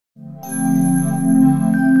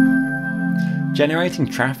Generating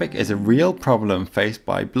traffic is a real problem faced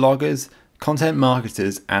by bloggers, content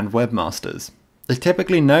marketers, and webmasters. They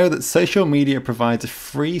typically know that social media provides a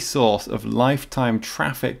free source of lifetime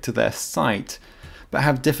traffic to their site, but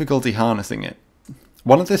have difficulty harnessing it.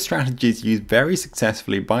 One of the strategies used very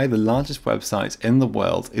successfully by the largest websites in the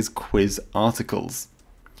world is quiz articles.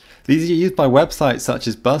 These are used by websites such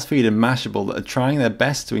as BuzzFeed and Mashable that are trying their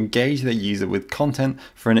best to engage their user with content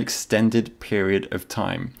for an extended period of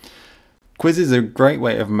time. Quizzes are a great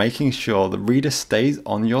way of making sure the reader stays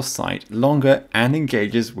on your site longer and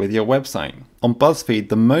engages with your website. On BuzzFeed,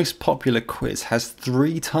 the most popular quiz has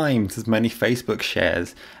 3 times as many Facebook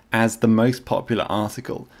shares as the most popular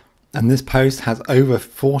article, and this post has over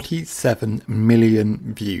 47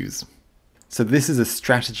 million views. So this is a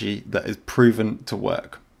strategy that is proven to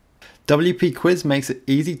work. WP Quiz makes it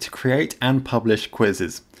easy to create and publish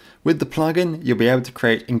quizzes. With the plugin, you'll be able to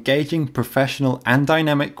create engaging, professional, and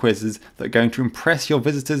dynamic quizzes that are going to impress your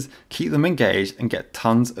visitors, keep them engaged, and get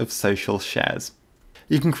tons of social shares.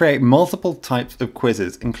 You can create multiple types of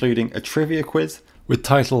quizzes, including a trivia quiz, with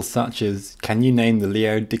titles such as, "Can you name the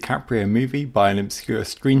Leo DiCaprio movie by an obscure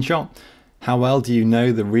screenshot?" "How well do you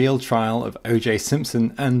know the real trial of O.J.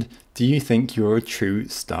 Simpson?" and "Do you think you're a true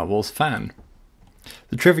Star Wars fan?"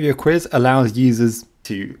 The trivia quiz allows users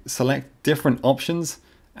to select different options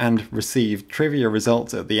and receive trivia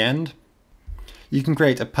results at the end. You can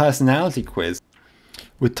create a personality quiz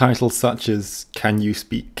with titles such as, "Can you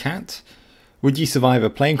speak cat?" "Would you survive a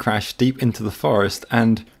plane crash deep into the forest?"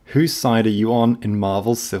 and "Whose side are you on in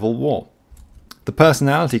Marvel's Civil War?" The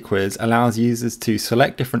personality quiz allows users to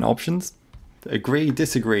select different options, agree,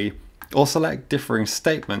 disagree, or select differing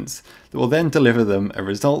statements that will then deliver them a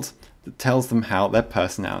result that tells them how their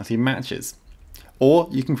personality matches. Or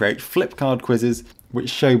you can create flip card quizzes which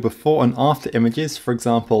show before and after images, for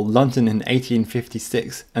example, London in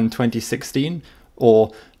 1856 and 2016,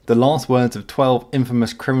 or the last words of 12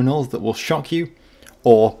 infamous criminals that will shock you,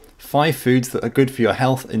 or 5 foods that are good for your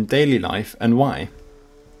health in daily life and why.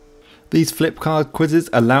 These flip card quizzes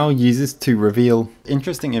allow users to reveal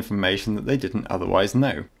interesting information that they didn't otherwise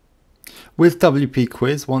know. With WP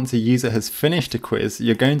Quiz, once a user has finished a quiz,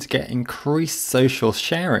 you're going to get increased social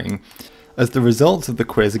sharing, as the results of the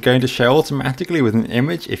quiz are going to show automatically with an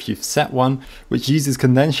image if you've set one, which users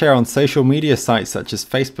can then share on social media sites such as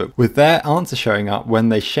Facebook, with their answer showing up when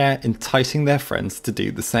they share, enticing their friends to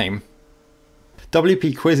do the same.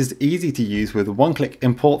 WP Quiz is easy to use with a one-click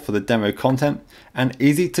import for the demo content and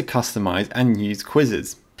easy to customize and use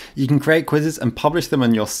quizzes. You can create quizzes and publish them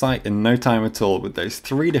on your site in no time at all with those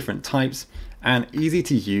 3 different types and easy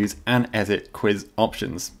to use and edit quiz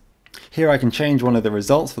options. Here I can change one of the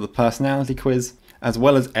results for the personality quiz as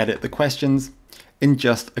well as edit the questions in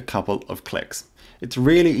just a couple of clicks. It's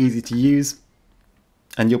really easy to use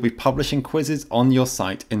and you'll be publishing quizzes on your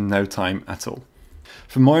site in no time at all.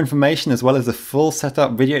 For more information as well as a full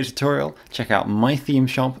setup video tutorial, check out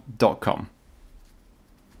MyThemeShop.com.